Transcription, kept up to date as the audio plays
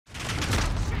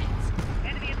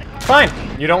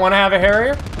fine. You don't want to have a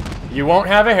Harrier? You won't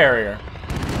have a Harrier.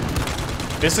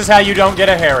 This is how you don't get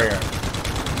a Harrier.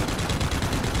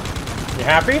 You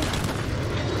happy?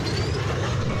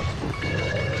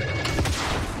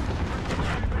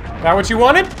 That what you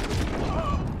wanted?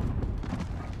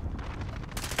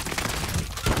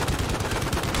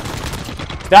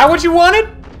 That what you wanted?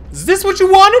 Is this what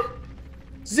you wanted?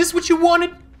 Is this what you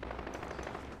wanted?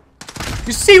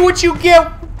 You see what you get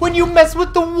when you mess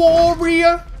with the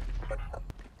warrior?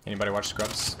 Anybody watch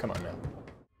Scrubs? Come on now.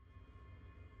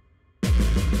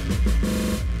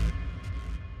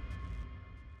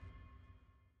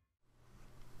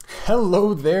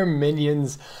 Hello there,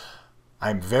 minions.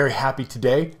 I'm very happy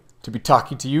today to be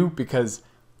talking to you because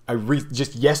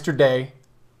just yesterday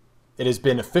it has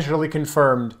been officially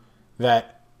confirmed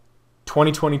that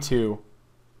 2022,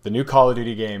 the new Call of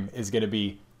Duty game, is going to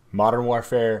be Modern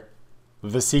Warfare,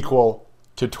 the sequel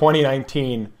to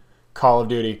 2019 Call of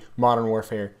Duty Modern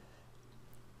Warfare.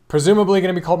 Presumably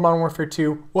going to be called Modern Warfare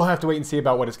 2. We'll have to wait and see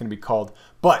about what it's going to be called.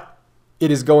 But it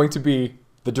is going to be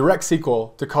the direct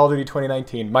sequel to Call of Duty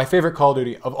 2019, my favorite Call of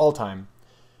Duty of all time.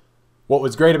 What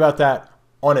was great about that,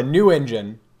 on a new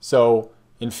engine, so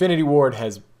Infinity Ward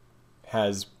has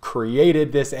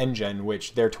created this engine,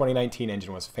 which their 2019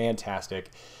 engine was fantastic.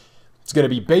 It's going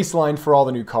to be baseline for all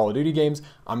the new Call of Duty games.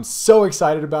 I'm so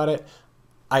excited about it.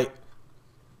 I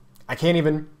can't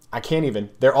even.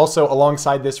 They're also,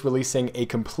 alongside this, releasing a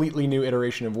completely new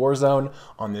iteration of Warzone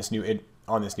on this new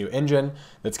engine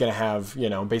that's going to have, you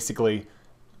know, basically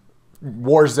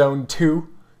Warzone 2.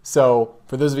 So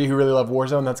for those of you who really love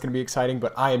Warzone, that's going to be exciting.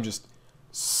 But I am just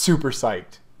super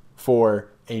psyched for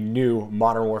a new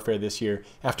Modern Warfare this year.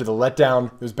 After the letdown,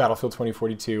 it was Battlefield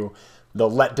 2042, the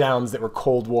letdowns that were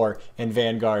Cold War and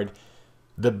Vanguard.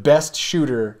 The best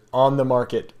shooter on the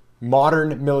market,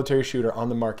 modern military shooter on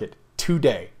the market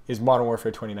today, is Modern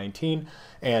Warfare 2019.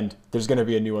 And there's going to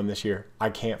be a new one this year.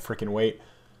 I can't freaking wait.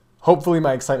 Hopefully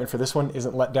my excitement for this one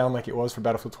isn't let down like it was for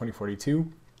Battlefield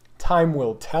 2042. Time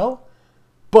will tell.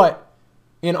 But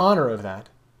in honor of that,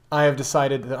 I have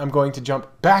decided that I'm going to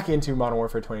jump back into Modern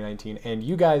Warfare 2019, and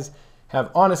you guys have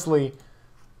honestly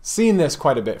seen this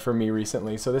quite a bit from me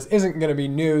recently, so this isn't going to be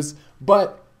news,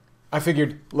 but I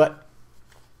figured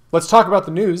let's talk about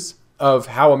the news of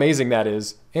how amazing that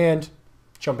is and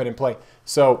jump in and play.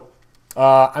 So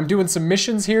I'm doing some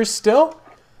missions here still,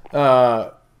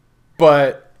 but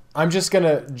I'm just going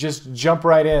to jump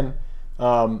right in.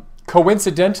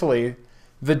 Coincidentally,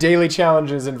 the daily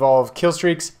challenges involve kill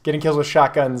streaks, getting kills with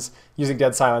shotguns, using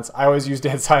dead silence. I always use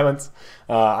dead silence.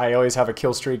 I always have a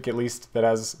kill streak, at least, that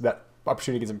has that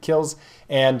opportunity to get some kills.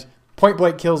 And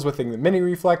point-blank kills with the mini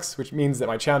reflex, which means that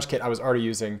my challenge kit I was already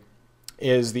using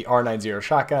is the R90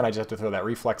 shotgun. I just have to throw that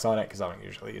reflex on it because I don't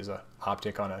usually use a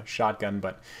optic on a shotgun.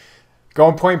 But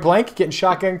going point-blank, getting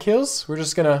shotgun kills. We're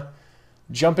just going to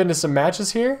jump into some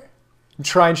matches here and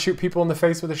try and shoot people in the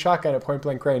face with a shotgun at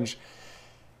point-blank range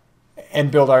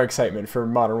and build our excitement for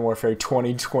Modern Warfare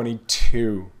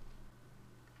 2022.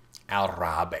 Al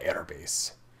Rab Air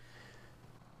Base.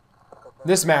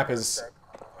 This map is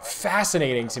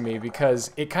fascinating to me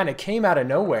because it kind of came out of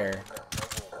nowhere.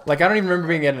 Like, I don't even remember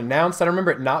being announced. I don't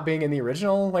remember it not being in the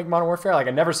original, like, Modern Warfare. Like,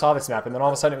 I never saw this map, and then all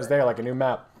of a sudden it was there, like a new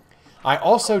map. I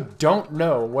also don't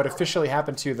know what officially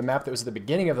happened to the map that was at the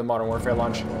beginning of the Modern Warfare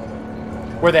launch,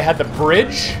 where they had the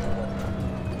bridge.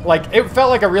 Like, it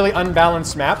felt like a really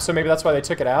unbalanced map, so maybe that's why they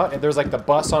took it out. And there's like the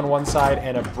bus on one side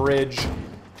and a bridge.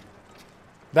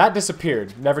 That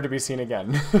disappeared, never to be seen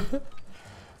again.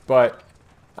 But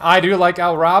I do like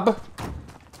Al Rab.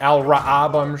 Al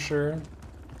Raab, I'm sure.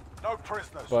 No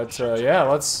prisoners. But yeah,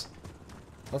 let's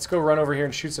go run over here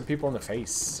and shoot some people in the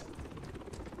face.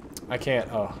 I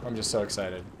can't. Oh, I'm just so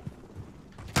excited.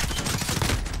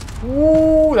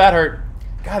 Ooh, that hurt.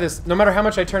 God, no matter how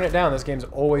much I turn it down, this game's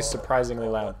always surprisingly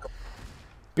loud.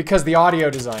 Because the audio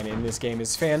design in this game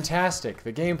is fantastic.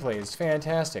 The gameplay is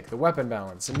fantastic. The weapon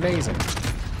balance, amazing.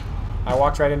 I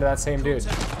walked right into that same dude.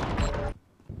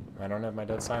 I don't have my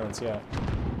dead silence yet.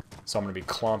 So I'm going to be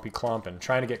clomping,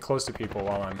 trying to get close to people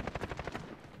while I'm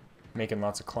making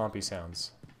lots of clompy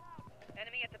sounds.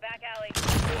 Enemy at the back alley.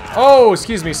 Oh,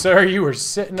 excuse me, sir. You were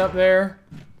sitting up there.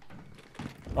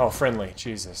 Oh, friendly.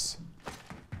 Jesus.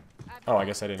 Oh, I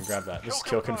guess I didn't grab that. This is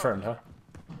kill confirmed, huh?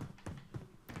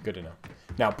 Good to know.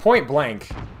 Now, point blank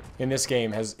in this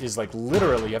game is like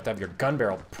literally you have to have your gun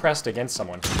barrel pressed against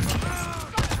someone.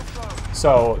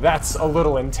 So that's a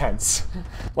little intense.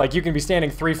 Like you can be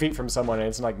standing 3 feet from someone and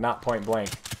it's like not point blank.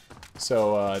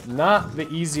 So not the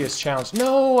easiest challenge.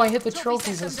 No, I hit the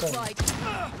trophy system.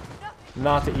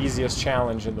 Not the easiest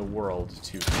challenge in the world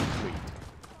to complete.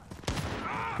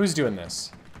 Who's doing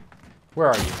this? Where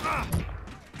are you?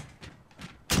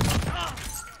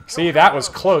 See, that was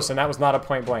close, and that was not a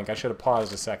point blank. I should have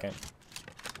paused a second.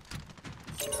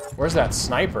 Where's that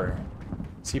sniper?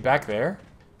 Is he back there?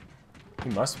 He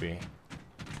must be.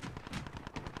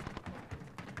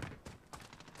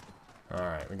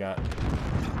 Alright, we got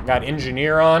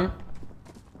engineer on.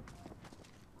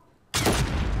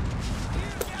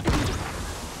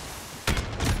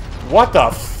 What the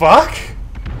fuck?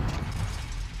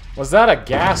 Was that a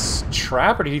gas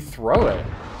trap or did he throw it?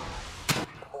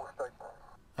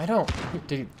 I don't.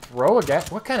 Did he throw a gas?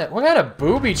 What kind of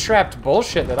booby-trapped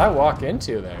bullshit did I walk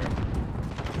into there?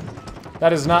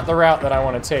 That is not the route that I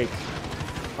want to take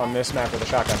on this map with a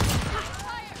shotgun.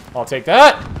 I'll take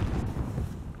that.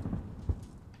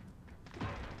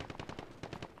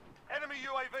 Enemy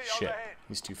UAV Shit, overhead.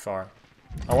 he's too far.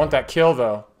 I want that kill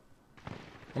though.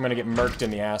 I'm gonna get murked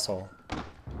in the asshole.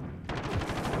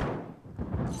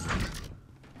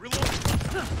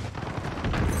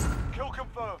 Kill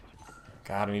confirmed.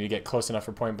 God, I need to get close enough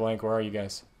for point blank. Where are you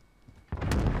guys?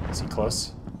 Is he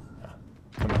close? Oh,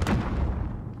 come on.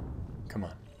 Come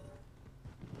on.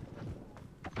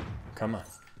 Come on.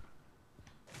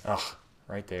 Ugh,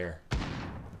 right there.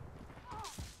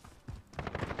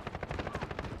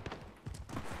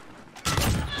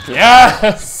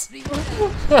 Yes!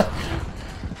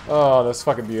 Oh, that's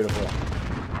fucking beautiful.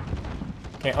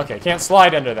 Can't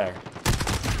slide under there.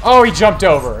 Oh, he jumped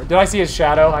over. Did I see his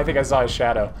shadow? I think I saw his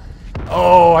shadow.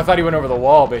 Oh, I thought he went over the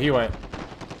wall, but he went.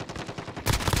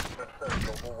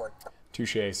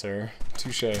 Touché, sir.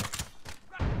 Touché.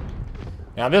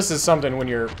 Now, this is something when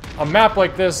you're... A map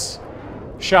like this,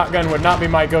 shotgun would not be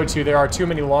my go-to. There are too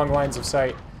many long lines of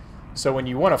sight. So when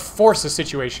you want to force a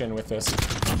situation with this,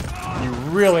 you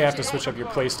really have to switch up your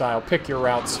playstyle. Pick your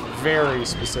routes very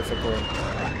specifically.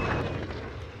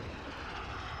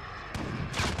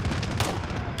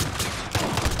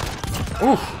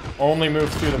 Oof. Only move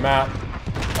through the map.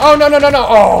 Oh, no, no, no, no.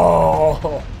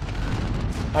 Oh.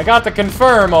 I got the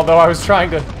confirm, although I was trying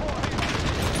to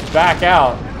back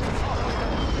out.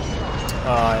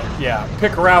 Yeah,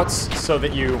 pick routes so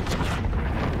that you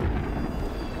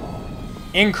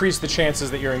increase the chances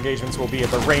that your engagements will be at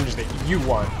the range that you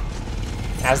want.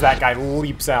 As that guy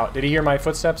leaps out. Did he hear my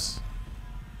footsteps?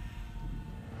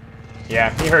 Yeah,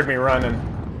 he heard me running.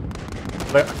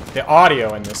 The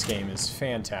audio in this game is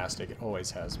fantastic. It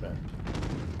always has been.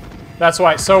 That's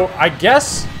why. So, I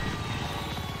guess,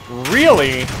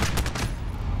 really,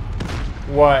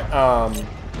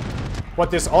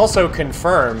 what this also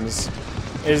confirms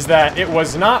is that it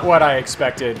was not what I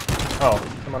expected. Oh,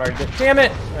 someone already did. Damn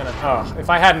it! Oh, if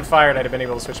I hadn't fired, I'd have been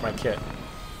able to switch my kit.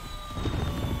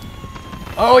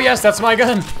 Oh, yes, that's my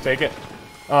gun. Take it.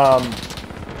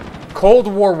 Cold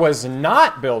War was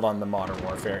not built on the Modern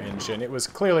Warfare engine. It was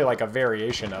clearly like a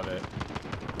variation of it.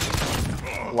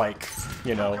 Like,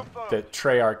 you know, that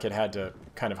Treyarch had to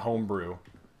kind of homebrew.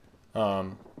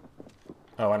 Oh,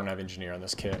 I don't have engineer on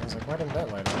this kit. I was like, why didn't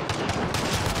that light up?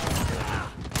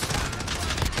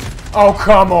 Oh,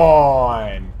 come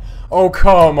on! Oh,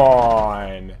 come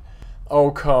on!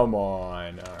 Oh, come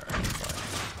on. Alright,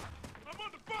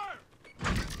 fine.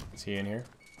 Is he in here?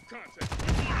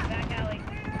 Back alley.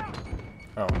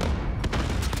 Oh.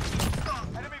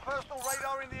 Enemy personal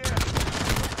radar in the air.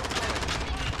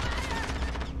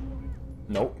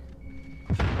 Nope.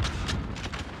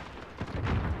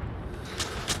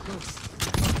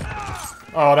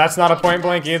 Oh, that's not a point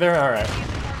blank either? Alright.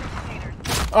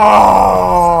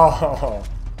 Oh!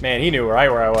 Man, he knew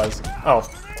right where I was. Oh.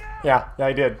 Yeah,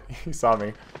 I did. He saw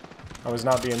me. I was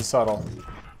not being subtle.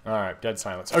 Alright, dead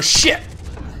silence. Oh, shit!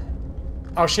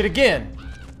 Oh, shit again!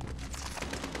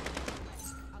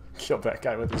 Killed that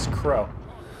guy with his crow.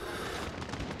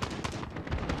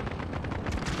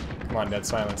 Come on, dead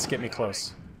silence. Get me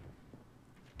close.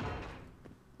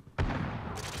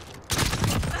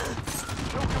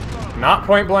 Not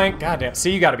point blank. Goddamn.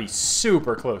 See, you gotta be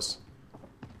super close.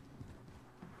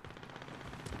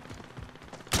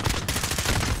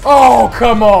 Oh,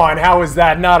 come on! How is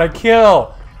that not a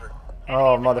kill?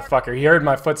 Oh, motherfucker. He heard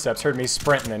my footsteps, heard me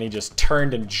sprinting, and he just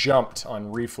turned and jumped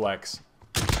on reflex.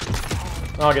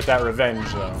 I'll get that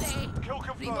revenge, though.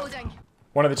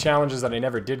 One of the challenges that I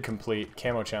never did complete,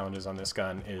 camo challenges on this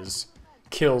gun, is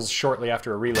kills shortly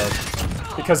after a reload.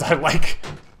 Because I, like,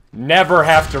 never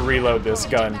have to reload this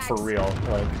gun for real.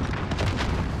 Like,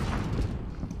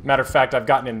 matter of fact, I've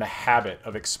gotten in the habit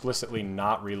of explicitly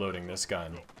not reloading this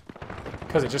gun.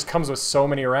 Because it just comes with so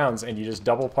many rounds, and you just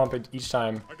double pump it each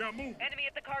time. Enemy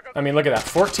at the cargo. I mean, look at that.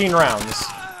 14 rounds.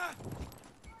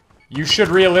 You should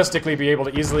realistically be able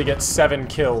to easily get 7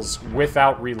 kills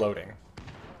without reloading.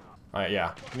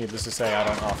 Yeah, needless to say, I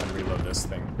don't often reload this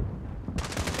thing.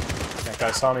 That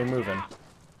guy saw me moving.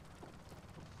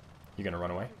 You gonna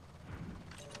run away?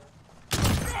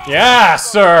 Yeah,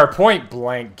 sir! Point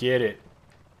blank, get it.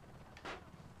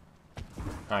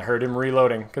 I heard him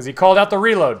reloading, because he called out the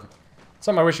reload.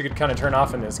 Something I wish you could kind of turn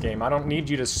off in this game. I don't need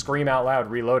you to scream out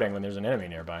loud reloading when there's an enemy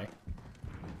nearby.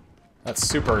 That's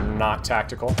super not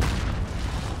tactical.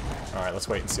 Alright, let's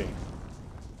wait and see.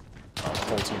 Oh, the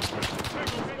whole team's pushing.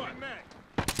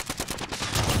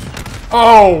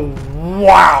 Oh,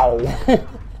 wow!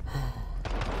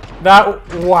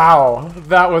 Wow,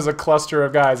 that was a cluster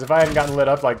of guys. If I hadn't gotten lit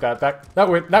up like that,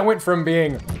 that went from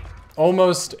being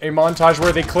almost a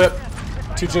montage-worthy clip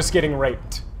to just getting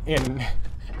raped in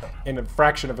a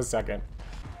fraction of a second.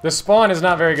 The spawn is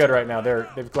not very good right now.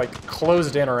 They've like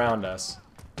closed in around us.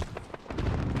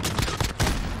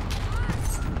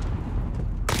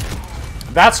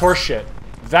 That's horseshit.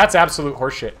 That's absolute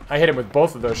horseshit. I hit him with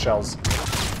both of those shells.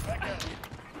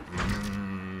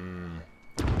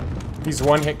 These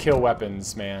one-hit kill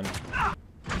weapons, man.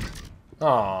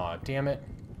 Aw, damn it.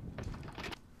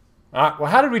 Well,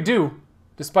 how did we do,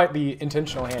 despite the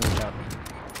intentional handicap?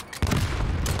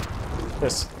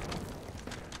 This.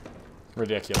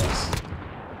 Ridiculous.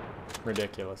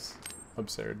 Ridiculous.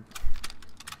 Absurd.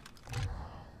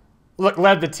 Look,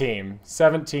 led the team.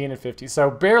 17 and 50. So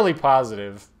barely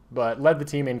positive, but led the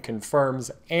team in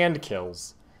confirms and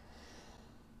kills.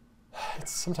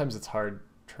 Sometimes it's hard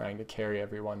trying to carry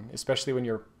everyone, especially when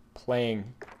you're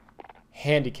playing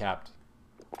handicapped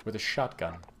with a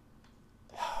shotgun.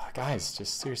 Guys,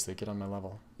 just seriously, get on my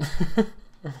level.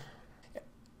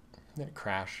 Then it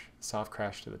crash. Soft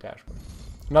crash to the dashboard.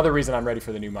 Another reason I'm ready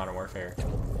for the new Modern Warfare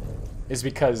is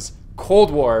because Cold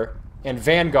War and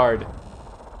Vanguard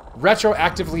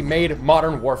retroactively made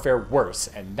Modern Warfare worse,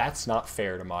 and that's not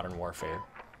fair to Modern Warfare.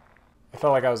 I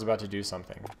felt like I was about to do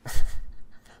something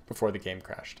before the game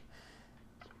crashed.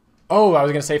 Oh, I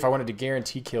was going to say if I wanted to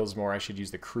guarantee kills more, I should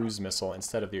use the cruise missile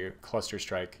instead of the cluster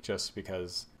strike, just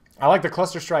because I like the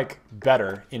cluster strike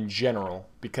better in general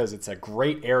because it's a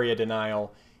great area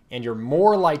denial and you're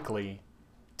more likely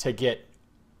to get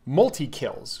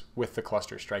multi-kills with the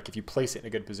cluster strike. If you place it in a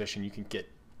good position, you can get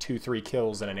 2-3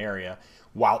 kills in an area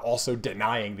while also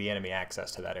denying the enemy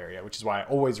access to that area, which is why I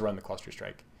always run the cluster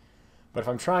strike. But if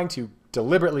I'm trying to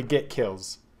deliberately get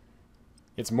kills,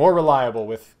 it's more reliable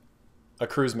with a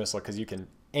cruise missile because you can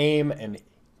aim and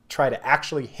try to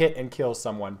actually hit and kill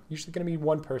someone. Usually going to be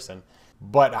one person,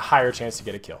 but a higher chance to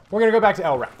get a kill. We're going to go back to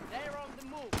El-Rab.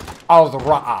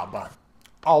 Al-Ra'ab.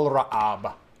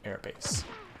 Al-Ra'ab Air Base.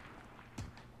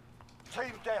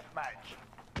 Team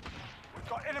deathmatch. We've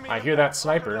got enemy I hear that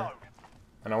sniper,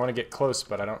 and I want to get close,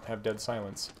 but I don't have dead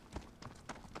silence.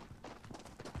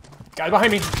 Guy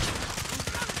behind me!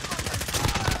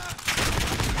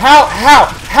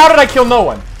 How did I kill no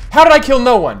one? How did I kill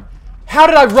no one? How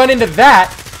did I run into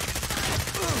that?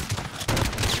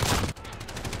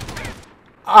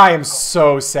 I am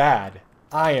so sad.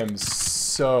 I am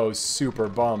so super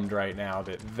bummed right now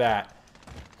that...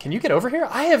 Can you get over here?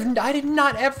 I did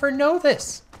not ever know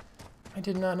this. I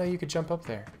did not know you could jump up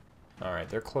there. Alright,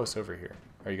 they're close over here.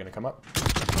 Are you gonna come up?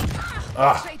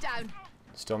 Ugh.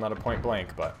 Still not a point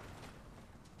blank, but...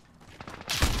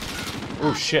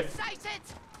 Oh shit.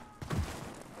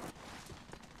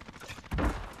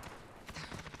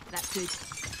 That's good.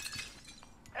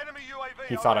 Enemy UAV.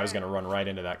 He thought I was gonna run right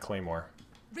into that claymore.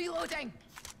 Reloading.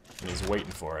 And he's waiting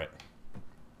for it.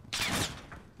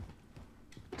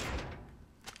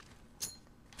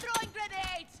 Throwing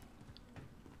grenades.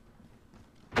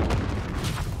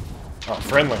 Oh,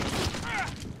 friendly.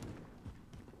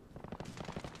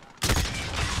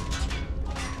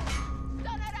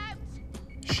 Stunner out.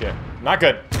 Shit. Not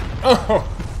good. Oh!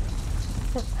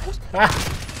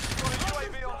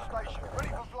 UAV on station. Ready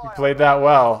for You flyout. played that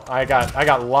well. I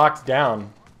got locked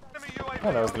down. Enemy UAV.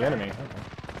 Oh, that was the enemy. Okay.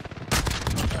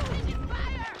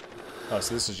 Fire. Oh,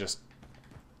 so this is just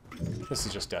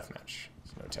deathmatch.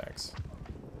 There's no tags.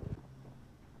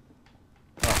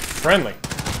 Oh, friendly.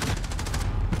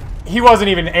 He wasn't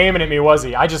even aiming at me, was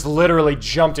he? I just literally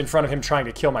jumped in front of him trying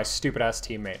to kill my stupid-ass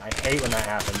teammate. I hate when that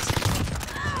happens.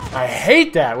 I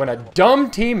hate that when a dumb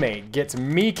teammate gets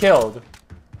me killed.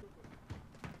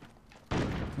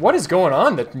 What is going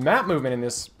on? The map movement in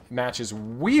this match is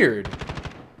weird.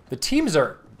 The teams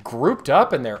are grouped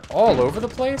up and they're all over the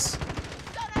place.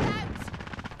 Stunner out.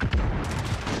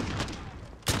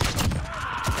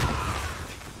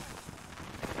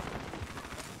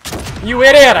 You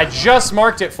idiot! I just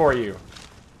marked it for you.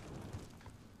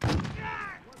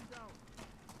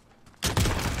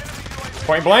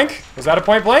 Point blank? Was that a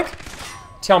point blank?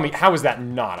 Tell me, how is that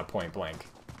not a point blank?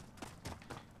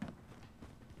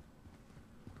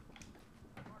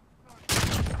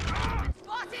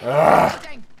 Ugh.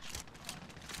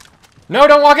 No,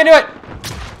 don't walk into it!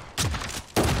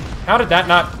 How did that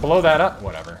not blow that up?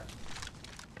 Whatever.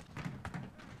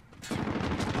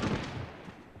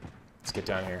 Let's get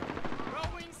down here.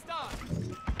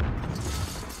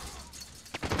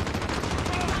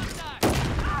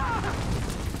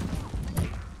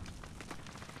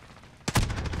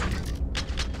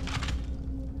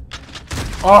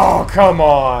 Oh, come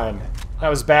on. That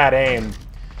was bad aim.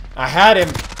 I had him.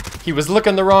 He was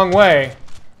looking the wrong way,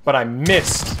 but I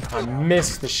missed. I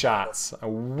missed the shots. I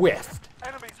whiffed.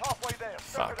 Enemies halfway there.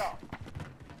 Step it Fuck. up.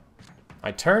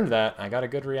 I turned that. I got a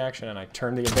good reaction, and I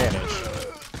turned the advantage.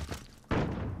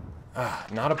 Ah,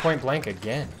 not a point blank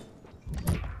again.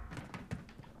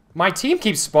 My team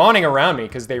keeps spawning around me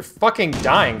because they're fucking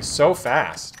dying so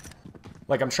fast.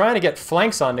 Like, I'm trying to get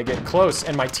flanks on to get close,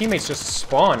 and my teammates just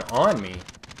spawn on me.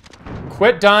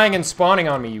 Quit dying and spawning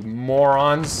on me, you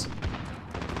morons.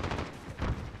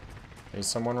 There's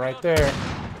someone right there.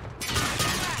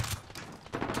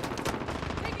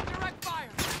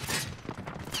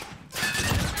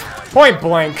 Point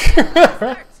blank.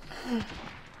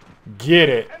 Get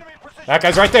it. That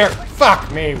guy's right there.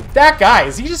 Fuck me. That guy,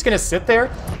 is he just gonna sit there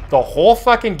the whole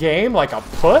fucking game like a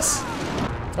puss?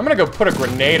 I'm gonna go put a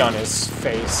grenade on his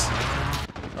face.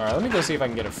 Alright, let me go see if I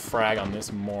can get a frag on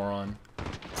this moron.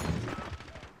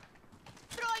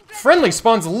 Friendly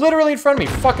spawns literally in front of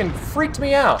me. Fucking freaked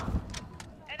me out.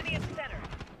 Enemy at the center.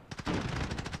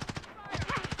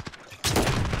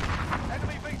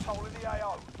 Enemy VTOL in the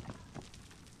AO.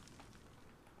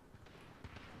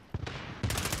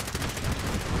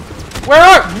 Where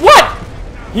are... What?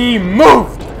 He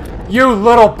moved! You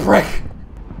little prick!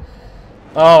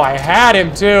 Oh, I had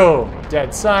him too.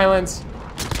 Dead silence.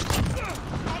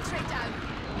 X-ray down.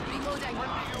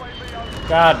 Reloading.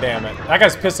 God damn it. That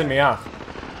guy's pissing me off.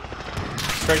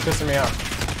 Straight pissing me off.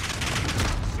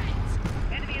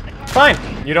 Enemy at the cargo. Fine.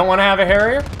 You don't want to have a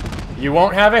Harrier? You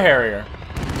won't have a Harrier.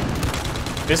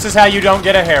 This is how you don't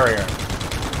get a Harrier.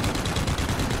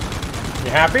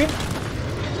 You happy?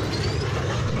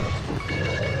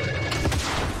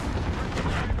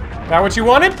 That what you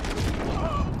wanted?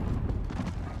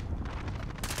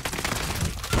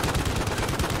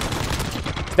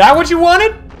 Is that what you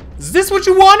wanted? Is this what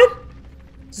you wanted?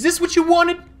 Is this what you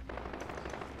wanted?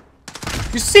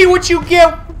 You see what you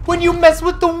get when you mess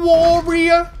with the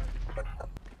warrior?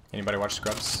 Anybody watch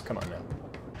Scrubs? Come on now.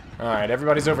 Alright,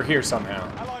 everybody's over here somehow.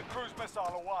 Allied cruise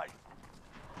missile away.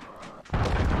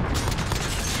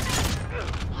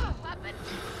 Weapon.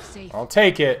 Safe. I'll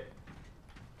take it.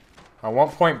 I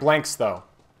want point blanks though.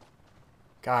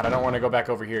 God, I don't want to go back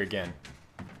over here again.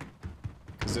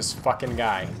 Cause this fucking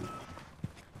guy.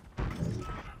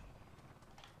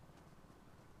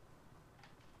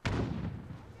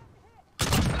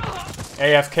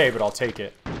 AFK, but I'll take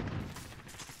it.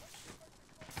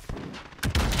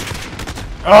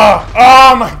 Oh!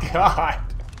 Oh my god!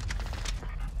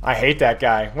 I hate that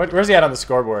guy. Where's he at on the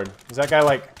scoreboard? Is that guy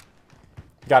like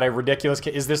got a ridiculous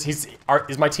kill?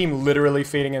 Is my team literally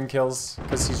feeding him kills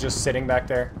because he's just sitting back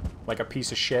there like a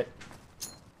piece of shit?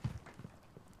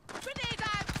 Grenade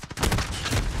out.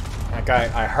 That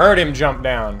guy, I heard him jump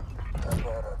down.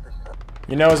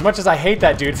 You know, as much as I hate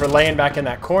that dude for laying back in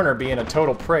that corner being a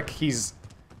total prick, he's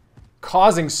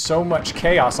causing so much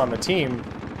chaos on the team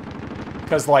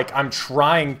because, like, I'm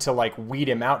trying to, like, weed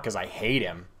him out because I hate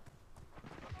him.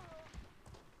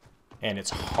 And it's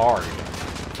hard.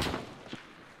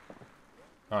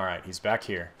 Alright, he's back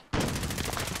here.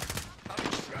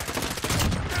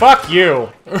 Fuck you!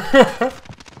 Check fire.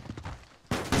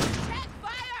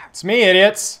 It's me,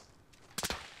 idiots!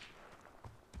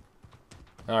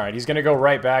 Alright, he's gonna go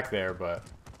right back there, but...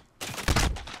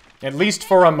 at least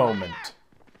for a moment.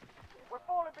 We're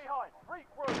falling behind.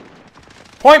 Regroup.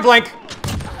 Point blank!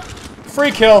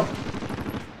 Free kill!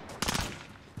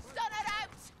 Stunner out.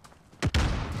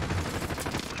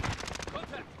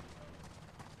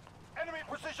 Enemy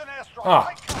precision airstrike. Oh.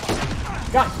 Take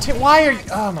cover. God, why are you...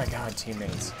 oh my god,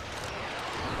 teammates.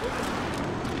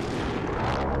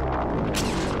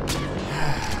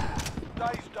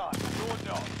 Day's done. You're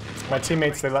done. My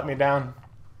teammates, they let me down.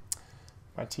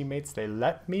 My teammates, they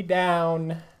let me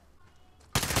down.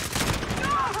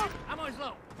 I'm always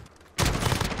low.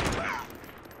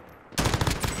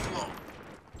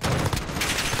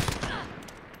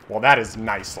 Well, that is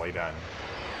nicely done.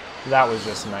 That was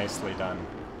just nicely done.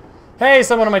 Hey,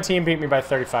 someone on my team beat me by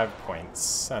 35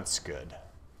 points. That's good.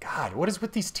 God, what is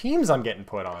with these teams I'm getting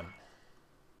put on?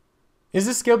 Is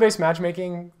this skill-based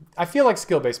matchmaking? I feel like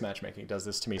skill-based matchmaking does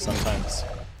this to me sometimes.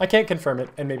 I can't confirm it,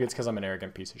 and maybe it's because I'm an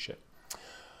arrogant piece of shit.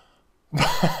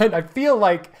 But I feel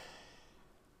like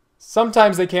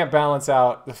sometimes they can't balance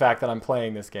out the fact that I'm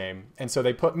playing this game, and so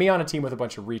they put me on a team with a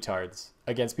bunch of retards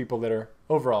against people that are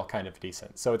overall kind of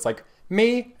decent. So it's like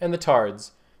me and the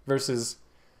tards versus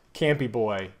Campy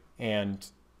Boy and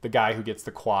the guy who gets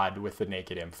the quad with the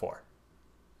naked M4.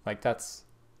 Like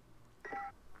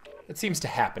it seems to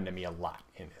happen to me a lot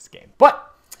in this game.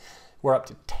 But we're up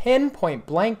to 10 point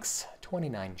blanks,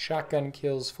 29 shotgun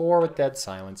kills, 4 with Dead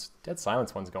Silence. Dead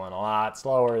Silence one's going a lot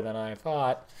slower than I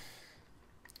thought.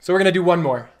 So we're going to do one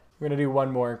more. We're going to do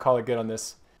one more and call it good on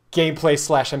this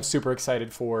gameplay / I'm super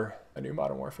excited for a new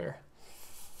Modern Warfare.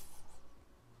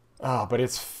 Oh, but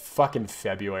it's fucking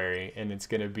February and it's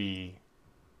going to be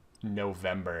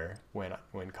November when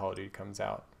Call of Duty comes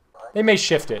out. They may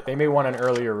shift it. They may want an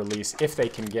earlier release if they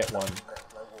can get one.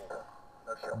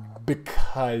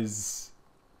 Because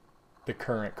the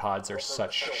current CODs are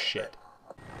such shit.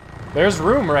 There's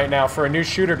room right now for a new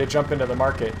shooter to jump into the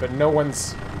market, but no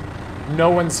one's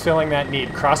filling that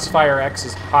need. Crossfire X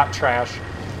is hot trash.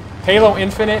 Halo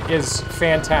Infinite is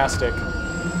fantastic.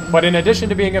 But in addition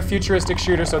to being a futuristic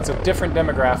shooter, so it's a different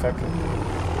demographic,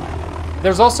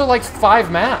 there's also like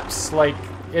 5 maps. Like,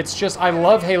 it's just, I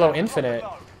love Halo Infinite.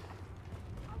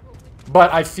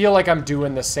 But I feel like I'm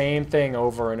doing the same thing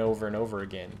over and over and over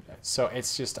again. So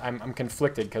it's just, I'm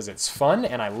conflicted because it's fun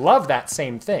and I love that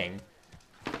same thing.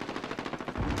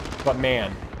 But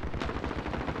man,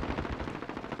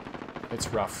 it's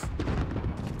rough.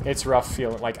 It's rough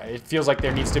feeling like, it feels like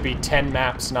there needs to be 10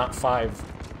 maps, not 5.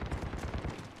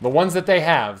 The ones that they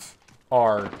have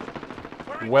are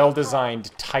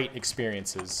well-designed, tight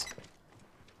experiences.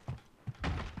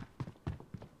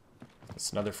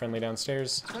 It's another friendly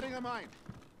downstairs.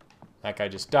 That guy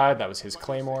just died. That was his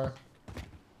claymore.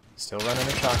 Still running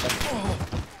a shotgun.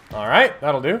 Alright,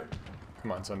 that'll do.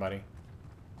 Come on, somebody.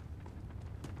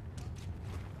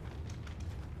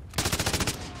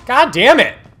 God damn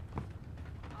it!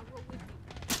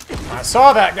 I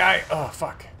saw that guy. Oh,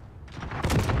 fuck.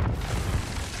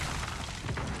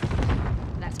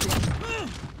 That's good.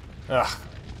 Ugh.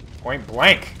 Point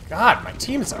blank. God, my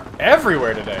teams are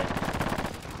everywhere today.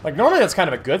 Like, normally that's kind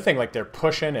of a good thing, like they're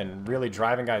pushing and really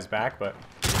driving guys back, but...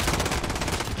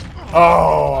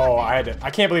 Oh,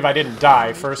 I can't believe I didn't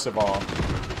die, first of all.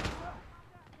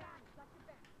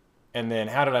 And then,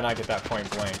 how did I not get that point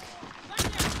blank?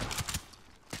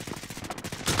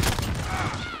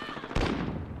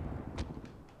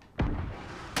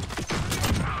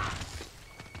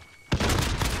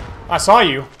 I saw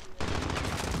you.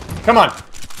 Come on.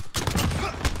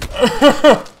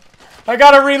 I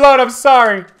gotta reload, I'm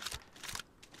sorry.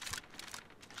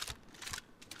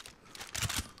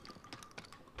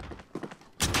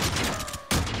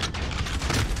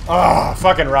 Oh,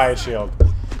 fucking riot shield.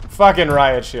 Fucking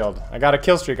riot shield. I got a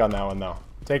kill streak on that one, though.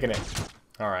 Taking it.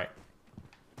 Alright.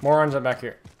 More orange back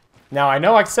here. Now, I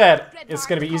know I said it's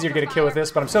gonna be easier to get a kill with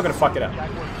this, but I'm still gonna fuck it up.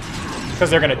 Because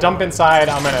they're gonna dump inside,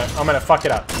 I'm gonna fuck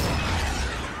it up.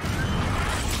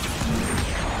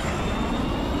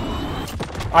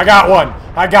 I got one!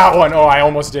 I got one! Oh, I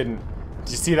almost didn't.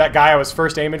 Did you see that guy I was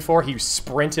first aiming for? He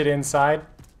sprinted inside.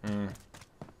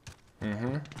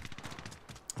 But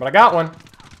I got one.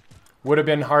 Would have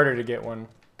been harder to get one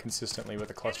consistently with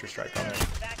a cluster strike on it.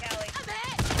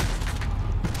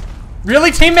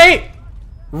 Really, teammate?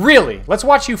 Really? Let's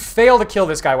watch you fail to kill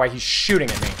this guy while he's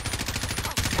shooting at me.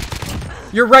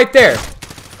 You're right there.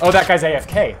 Oh, that guy's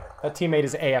AFK. That teammate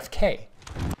is AFK.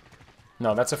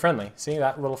 No, that's a friendly. See,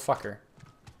 that little fucker.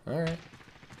 Alright.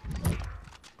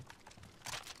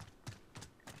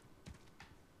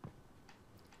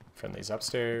 Friendly's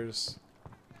upstairs.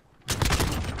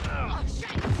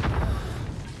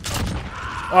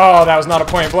 Oh, that was not a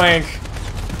point blank.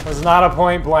 That was not a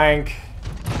point blank.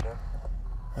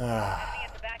 I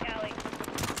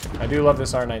do love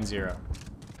this R90.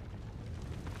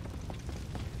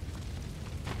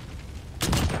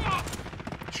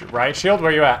 Riot shield,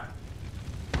 where you at?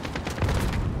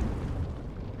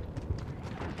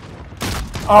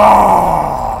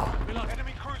 Oh!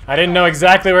 I didn't know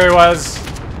exactly where he was.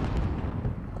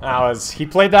 He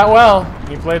played that well.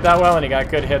 He played that well and he got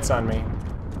good hits on me.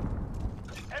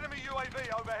 Enemy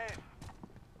UAV overhead.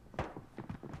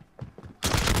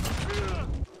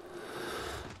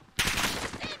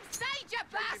 Inside, you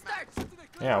bastards!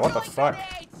 Yeah, what the fuck?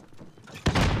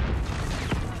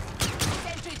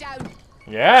 Sentry down.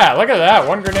 Yeah, look at that.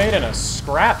 One grenade and a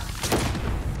scrap.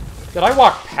 Did I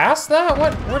walk past that?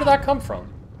 What? Where did that come from?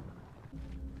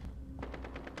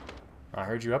 I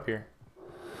heard you up here.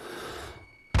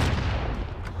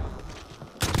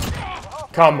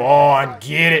 Come on,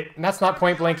 get it. And that's not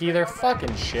point blank either.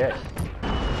 Fucking shit.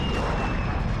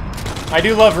 I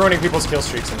do love ruining people's kill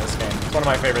streaks in this game. It's one of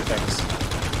my favorite things.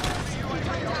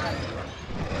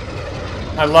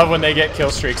 I love when they get kill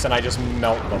streaks and I just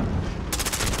melt them.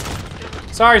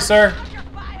 Sorry, sir.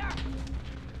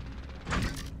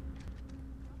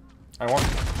 I want...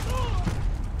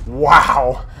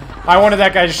 Wow. I wanted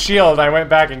that guy's shield. I went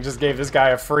back and just gave this guy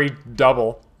a free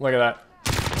double. Look at that.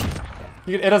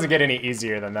 It doesn't get any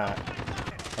easier than that.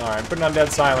 Alright, putting on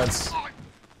dead silence.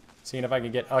 Seeing if I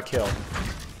can get a kill.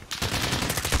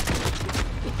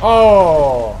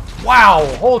 Oh! Wow!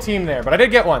 Whole team there. But I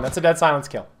did get one. That's a dead silence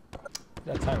kill.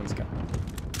 Dead silence kill.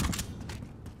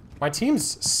 My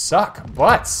teams suck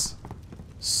butts.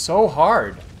 So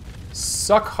hard.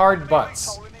 Suck hard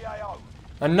butts.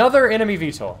 Another enemy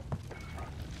VTOL.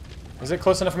 Is it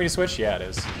close enough for me to switch? Yeah, it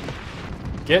is.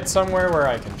 Get somewhere where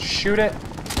I can shoot it.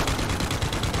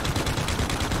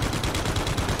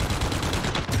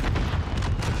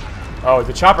 Oh,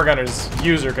 the chopper gunner is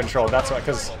user controlled. That's why,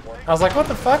 because I was like, what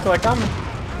the fuck? Like, I'm...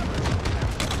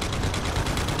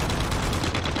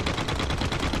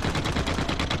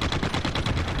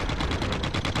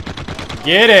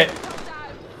 Get it!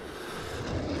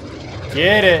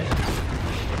 Get it!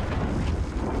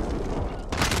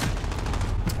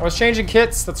 I was changing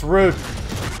kits. That's rude.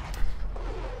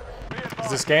 Is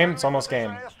this game? It's almost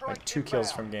game. Like 2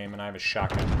 kills from game, and I have a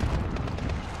shotgun.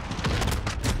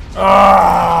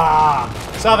 Ah!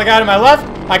 Saw the guy to my left.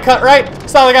 I cut right.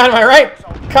 Saw the guy to my right.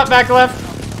 Cut back left.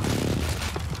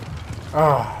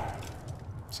 Oh,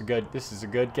 this is a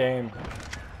good game.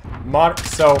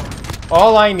 So,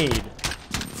 all I need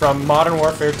from Modern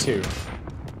Warfare 2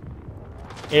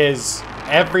 is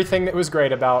everything that was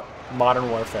great about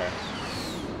Modern Warfare.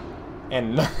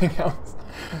 And nothing else.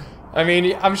 I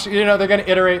mean, I'm sure, you know, they're gonna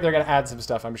iterate, they're gonna add some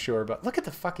stuff, I'm sure, but look at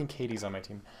the fucking Katie's on my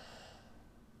team.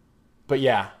 But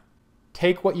yeah,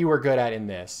 take what you were good at in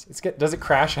this. Does it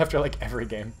crash after like every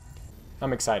game?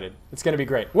 I'm excited. It's gonna be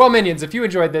great. Well, minions, if you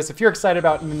enjoyed this, if you're excited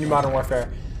about the new Modern Warfare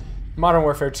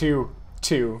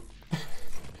 2,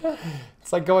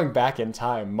 it's like going back in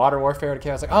time. Modern Warfare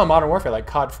came out, it's like, oh, Modern Warfare, like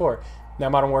COD 4. Now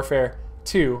Modern Warfare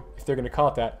 2, if they're gonna call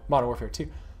it that, Modern Warfare 2.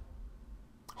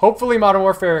 Hopefully Modern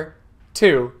Warfare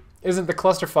 2 isn't the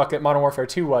clusterfuck that Modern Warfare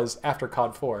 2 was after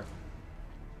COD 4.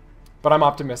 But I'm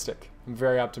optimistic. I'm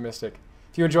very optimistic.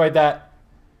 If you enjoyed that,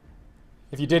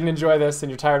 if you didn't enjoy this and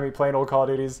you're tired of me playing old Call of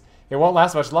Duties, it won't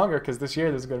last much longer because this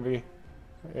year there's going to be...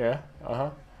 Yeah,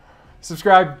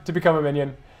 Subscribe to become a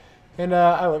minion. And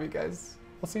I love you guys.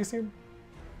 I'll see you soon.